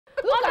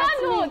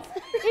don't.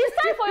 It's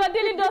time for your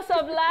daily dose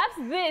of laughs.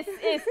 This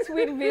is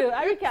Tweetville.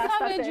 Ariyiike has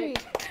Savagery.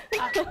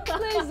 Please,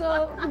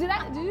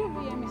 did you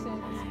hear me say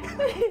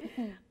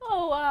this?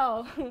 Oh,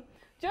 wow.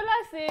 Jola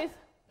says,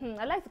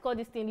 I like to call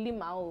this thing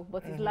Limao,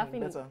 but he's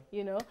laughing, better.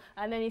 you know.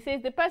 And then he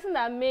says, the person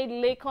that made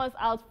Laycon's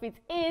outfit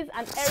is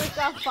an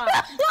Erica fan.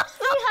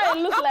 See how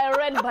it looks like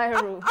red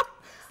biro.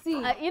 See,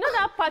 you know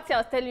that party I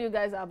was telling you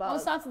guys about? on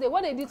Saturday,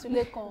 what they did to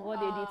Laycon. What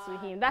they did to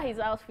him. That his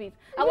outfit.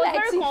 I was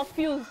very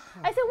confused.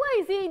 I said, why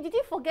is he? Did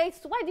he forget?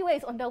 Why did he wear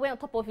his underwear on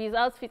top of his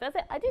outfit? I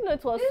said, I didn't know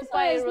it was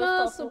superhero It's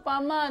not stuff.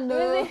 Superman,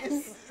 no.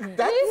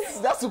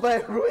 That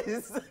superhero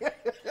is.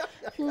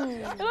 You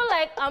know,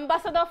 like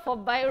ambassador for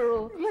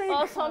Biro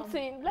or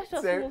something. Let's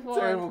just move on.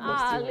 Terrible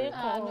costume.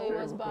 Laycon. No, it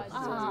was bad. It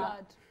was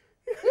bad.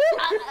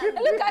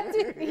 Look at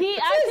it. He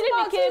actually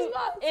became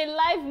a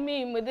live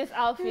meme with this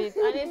outfit.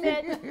 And he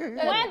said,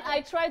 when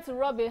I try to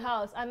rob a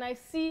house and I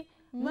see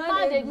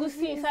mad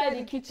egusi inside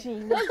the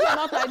kitchen. Don't you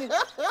not like this?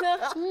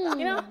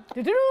 You know?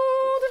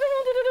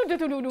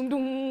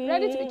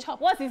 Ready to be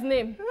chopped. What's his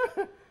name?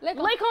 Laycon.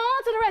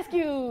 Laycon to the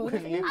rescue.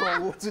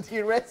 Laycon to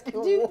the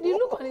rescue. Do you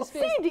look on his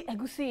face? See the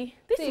egusi.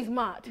 This is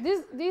mad.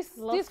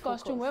 This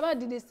costume, whoever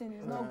did this thing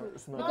is not good.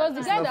 It's not. Because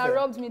the guy that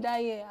robbed me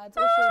that year at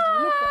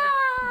Oshodi, look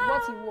like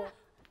what he wore.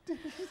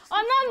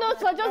 On that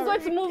note, we're just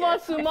going to move on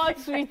to more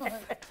tweets.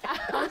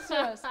 I'm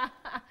serious.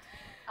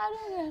 I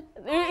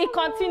don't know. It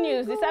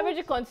continues. The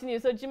savagery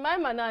continues. So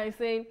Jemima now is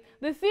saying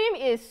the theme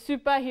is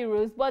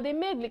superheroes, but they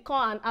made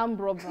Laycon an armed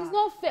robber. It's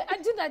not fair.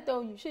 Didn't I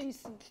tell you? Sure, you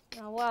see.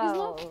 Oh, wow. It's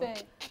not fair.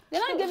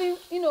 They're not giving,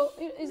 you know,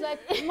 it's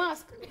like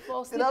mask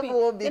for They have sleeping.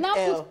 one big They now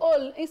L. put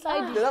all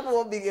inside They have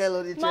one big L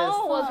on the chest.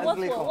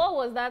 What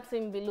was that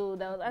thing below?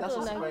 That's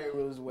what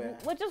superheroes wear.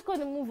 We're just going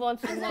to move on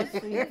to more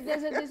tweets.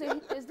 There's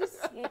this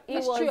It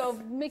history was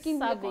of making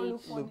Laycon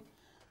look savage.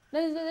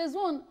 funny. There's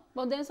one,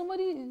 but then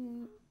somebody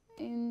in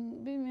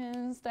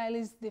BMN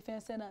stylist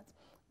defense said that.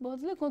 But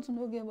Laycon to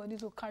no game, but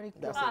this will carry.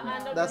 That's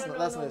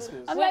no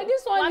excuse. I'm like,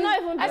 this one. Not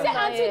even I said,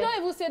 Auntie, don't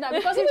even say that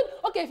because even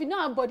okay, if you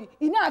don't have body,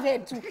 you don't have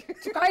head to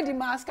carry the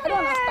mask. I don't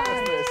understand.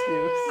 That's no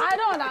excuse. I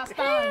don't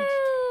understand.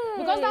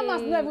 Because that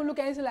mask don't even look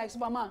anything like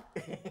Superman.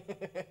 I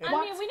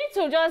mean, we need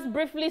to just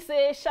briefly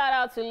say shout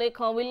out to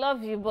Laycon. We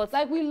love you, but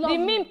Like, we love the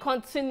you. meme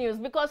continues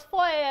because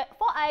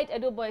four-eyed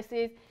Edo boy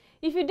says,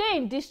 if you dey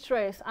in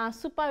distress and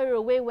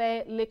superhero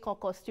wear Laycon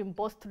costume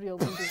burst through your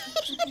window,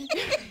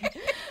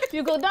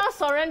 you go down,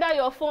 surrender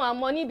your phone and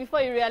money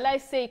before you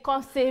realize say it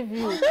can't save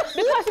you.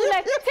 Because you're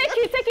like,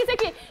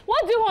 take it.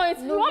 What do you want?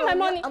 You want my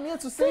money? I'm here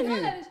to save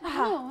you.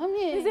 No, I'm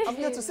here. I'm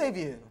here to save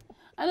you.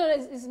 I know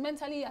it's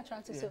mentally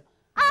attractive, so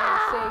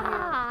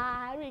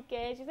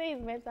Ariyiike, she says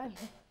it's mental.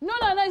 No,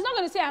 it's not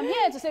going to say I'm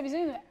here to save you. It's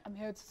saying, I'm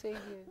here to save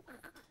you.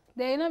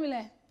 Then you know me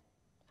like,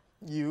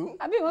 You?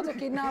 I mean, want to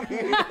kidnap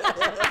you.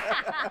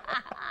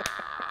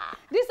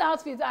 This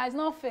outfit is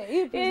not fair.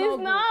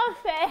 It's not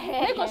fair.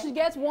 Laycon should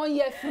get 1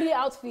 year free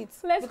outfit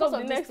because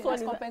of the next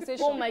one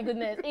compensation. Oh my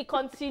goodness, it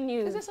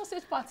continues. It's a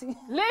sausage party.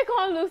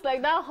 Laycon looks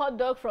like that hot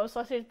dog from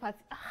Sausage Party.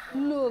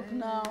 Look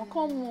now,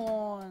 come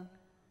on.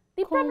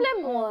 The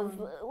problem was,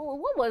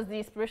 what was the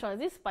inspiration? Is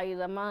this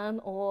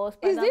Spider-Man or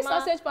Spider-Man? Is this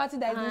Sausage Party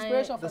that is the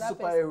inspiration for The that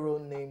person? superhero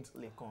named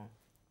Laycon.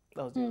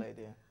 That was the whole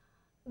idea.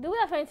 Do we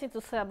have anything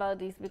to say about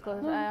this?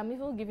 Because I am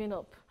even giving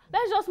up.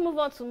 Let's just move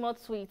on to more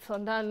tweets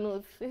on that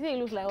note. They say it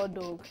looks like hot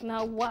dog.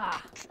 Now, wow.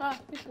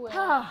 People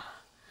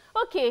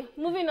Okay,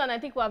 moving on. I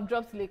think we have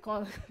dropped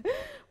Laycon.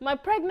 My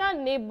pregnant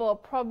neighbor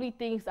probably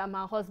thinks I'm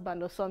her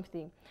husband or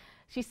something.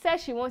 She said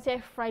she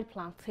wanted fried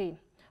plantain,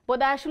 but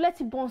that I should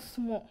let it burn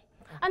small.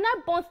 And I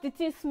burnt the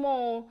thing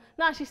small.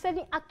 Now she's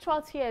shedding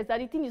actual tears that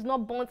the thing is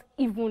not burnt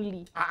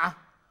evenly.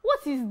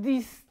 What is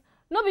this?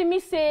 No be me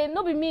say,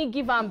 no be me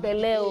give am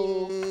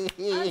belle.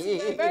 Auntie,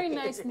 a very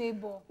nice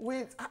neighbor.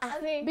 Wait,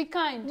 Be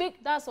kind.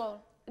 That's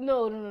all.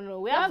 No.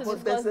 We have to but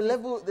discuss there's a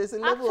level of the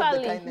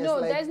kindness. No,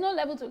 like, there's no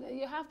level to.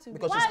 You have to.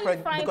 because Why she's are you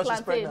pregnant. frying Because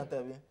she's plantain?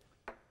 pregnant, Abby.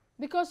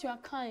 Because you are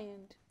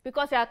kind.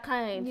 Because you are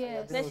kind.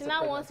 Yes. Then she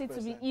now wants it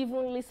to be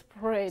evenly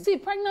spread. See,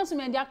 pregnant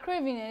women, they are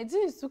craving it.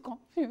 This is too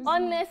confusing.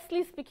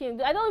 Honestly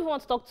speaking, I don't even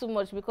want to talk too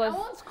much because I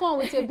want to come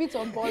with a bit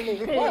of bole.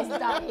 What's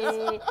that? you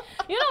know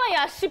when you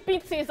are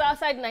shipping things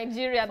outside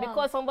Nigeria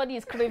because somebody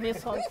is craving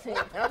something.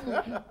 Okay,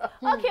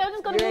 I'm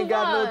just gonna You move ain't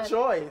got on. no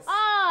choice.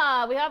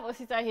 We have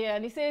Osita here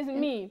and he says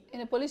me.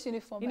 In a police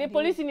uniform. In a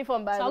police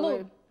uniform, by the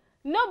way.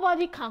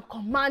 Nobody can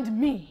command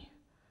me.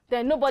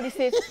 Then nobody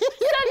says,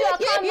 send your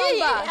account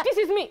number. This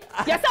is me.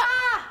 Yes, sir.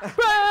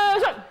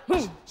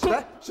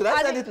 Should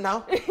I send it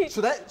now?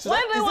 Should I? Is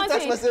it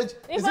text message?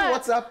 Is it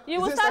WhatsApp?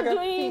 You will start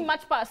doing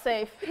match pass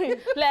safe.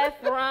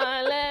 Left,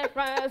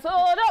 right, so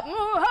up,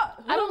 move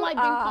up. I don't like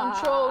being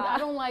controlled. I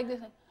don't like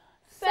this.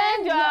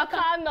 Send your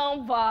account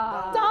number.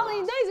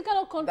 Darling, that is the kind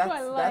of control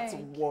I like. That's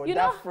word, You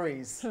know- that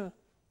phrase.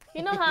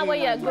 You know how when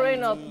you're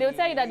growing up, they'll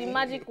tell you that the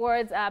magic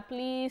words are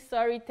please,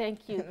 sorry,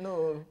 thank you.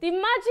 No. The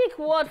magic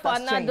word for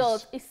an changed.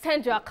 adult is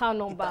send your account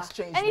number. has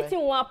changed,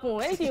 Anything will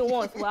happen. Anything you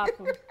want will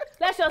happen.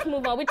 Let's just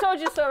move on. We told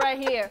you so right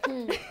here.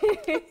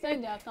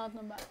 Send your account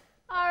number.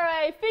 All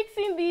right,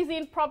 fixing these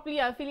in properly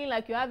and feeling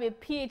like you have a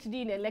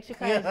PhD in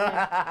electrical engineering.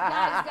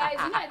 Guys,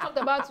 you know I talked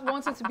about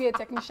wanting to be a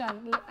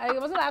technician.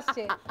 It wasn't last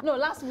year. No,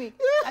 last week.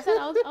 I said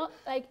I was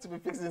like To be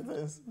fixing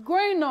things.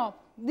 growing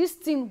up. This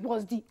thing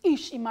was the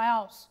ish in my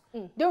house.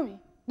 Do me.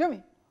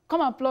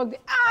 Come and plug the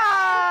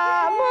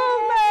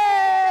movement.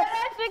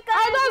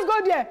 I'll just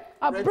go there.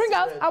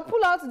 I'll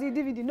pull out the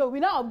DVD. No, we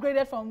now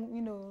upgraded from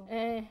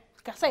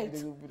cassette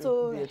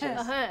to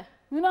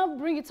you now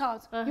bring it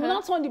out. You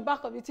now turn the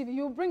back of the TV.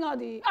 You bring out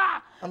the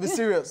I'm being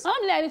serious.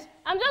 I'm like this.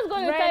 I'm just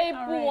going to tell you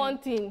people one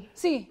thing.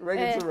 See.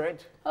 Ready to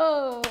red.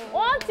 Oh.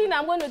 One thing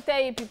I'm going to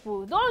tell you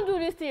people, don't do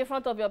this thing in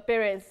front of your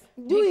parents.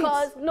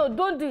 No,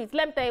 don't do it.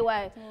 Let me tell you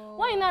why.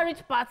 When you now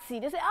reach party,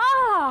 they say,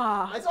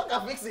 my son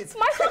can fix it.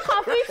 My son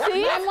can fix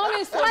it. My mom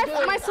is so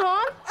good. My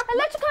son,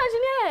 electrical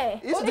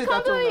engineer. He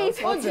can do it.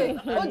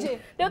 OJ.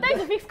 They'll tell you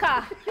to fix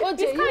car. OJ,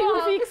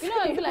 fix. You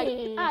know, you'll be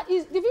like,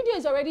 the video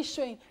is already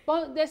showing,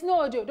 but there's no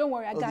audio. Don't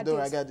worry, I got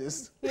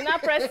this. You now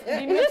press the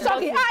He's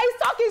talking.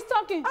 He's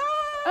talking.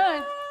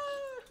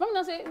 Mom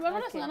now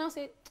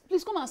say,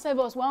 please come and serve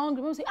us. We're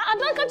hungry. Mom say,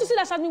 Dad, can't you see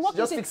that she's been working?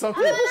 Just fix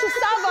something. People should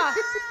serve her.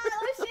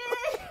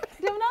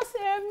 They will not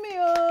serve me.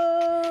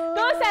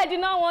 Don't say I did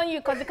not want you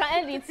because you can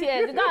end the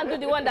tears. You can't do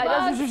the one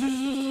that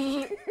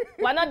just.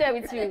 We're not there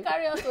with you. They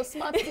carry us to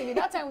smart TV.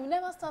 That time we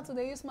never start to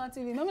use smart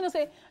TV. Mommy don't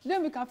say,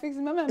 then we can fix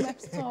it. Mommy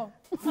messed up.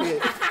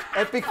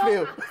 Epic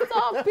fail.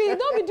 Stop it.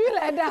 Don't be doing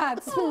like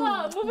that.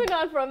 Moving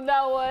on from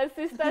that one,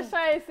 Sister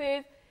Shai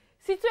says,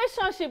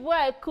 situationship where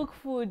I cook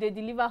food, they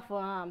deliver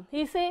for him.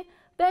 He say,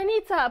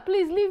 Benita,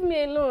 please leave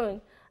me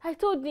alone. I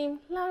told him,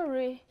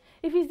 Larry,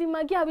 if it's the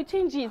Maggie, I will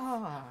change it.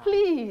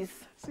 Please.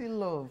 See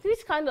love.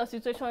 Which kind of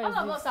situation is this?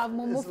 All of us have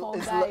mumu for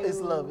guy. It's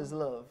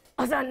love.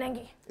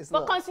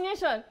 But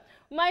continuation.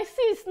 My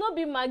sis, no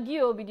be Maggie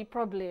will be the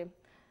problem.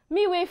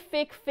 Me wey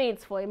fake faint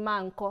for a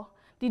man ko.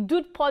 The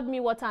dude poured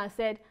me water and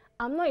said,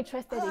 I'm not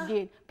interested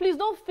again. Please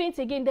don't faint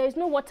again. There is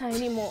no water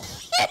anymore.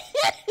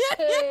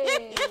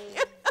 Hey.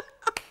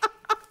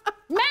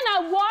 Men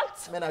are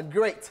what? Men are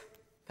great.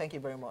 Thank you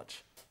very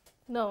much.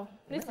 No,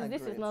 this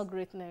is not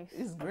greatness.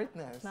 It's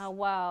greatness. Now,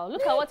 wow.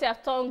 Look at what you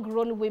have turned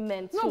grown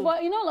women to. No,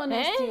 but in all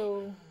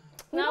honesty,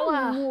 now,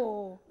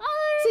 wow.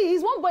 See,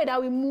 it's one boy that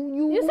we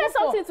move. You said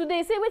something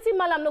today. Say, waiting,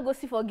 Malam no go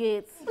see for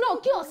gates. No,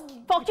 kiosk.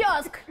 For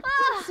kiosk.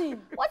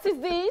 What is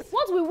this?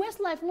 What we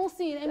Westlife no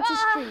see in empty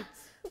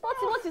streets?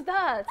 What is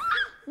that?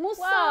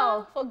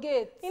 Musa,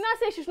 forget. You now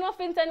say she should not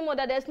faint anymore,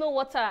 that there's no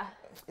water.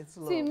 It's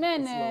love. See,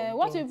 men,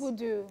 what people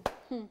do?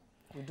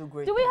 We do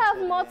great. Do we have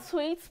more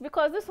tweets?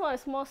 Because this one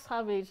is more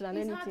savage than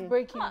anything.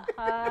 Heartbreaking.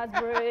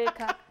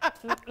 Heartbreaker.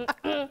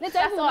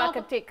 That's all I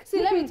can take.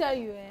 See, let me tell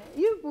you,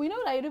 we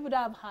know that you people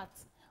don't have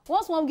hearts.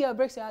 Once one girl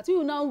breaks your heart,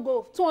 you now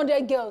go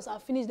 200 girls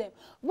and finish them.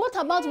 What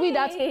about we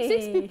that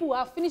 6 people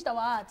have finished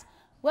our heart?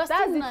 We're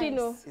That's still the nice. thing,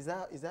 no? Is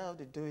that how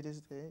they do it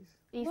these days?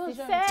 It's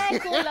the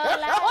circle of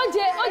life.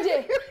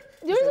 OJ.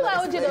 The reason why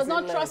OJ does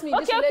not trust me in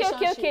this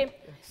relationship. Okay.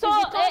 So,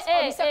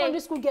 the secondary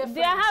school girlfriend.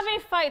 They are having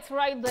fights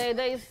right there.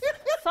 There is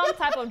some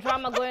type of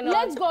drama going on.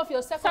 Let's go off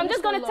your secondary So I'm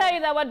just going to tell you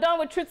that we're done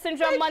with Truth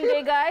Syndrome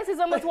Monday, guys. It's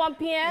almost 1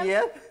 p.m.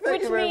 Yeah,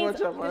 which means,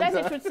 did I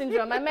say Truth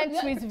Syndrome? I meant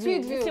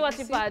tweetville. You see what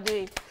people are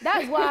doing.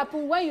 That's what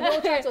happens when you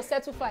don't try to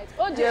settle fights.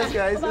 OJ, yes,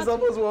 guys, it's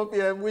almost 1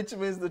 p.m., which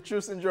means the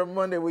Truth Syndrome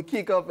Monday will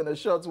kick off in a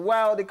short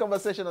while. The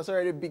conversation has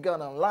already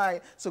begun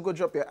online, so go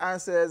drop your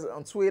answers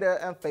on Twitter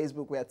and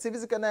Facebook. We are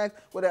TVC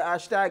Connect with the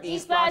hashtag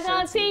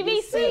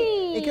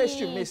TVC. In case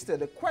you missed it,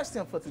 the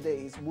question for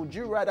today is, would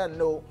you rather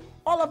know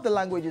all of the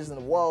languages in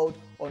the world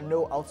or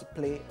know how to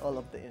play all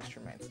of the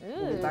instruments?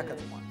 We'll be back at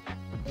 1.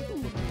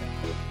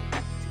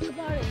 Think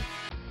about it.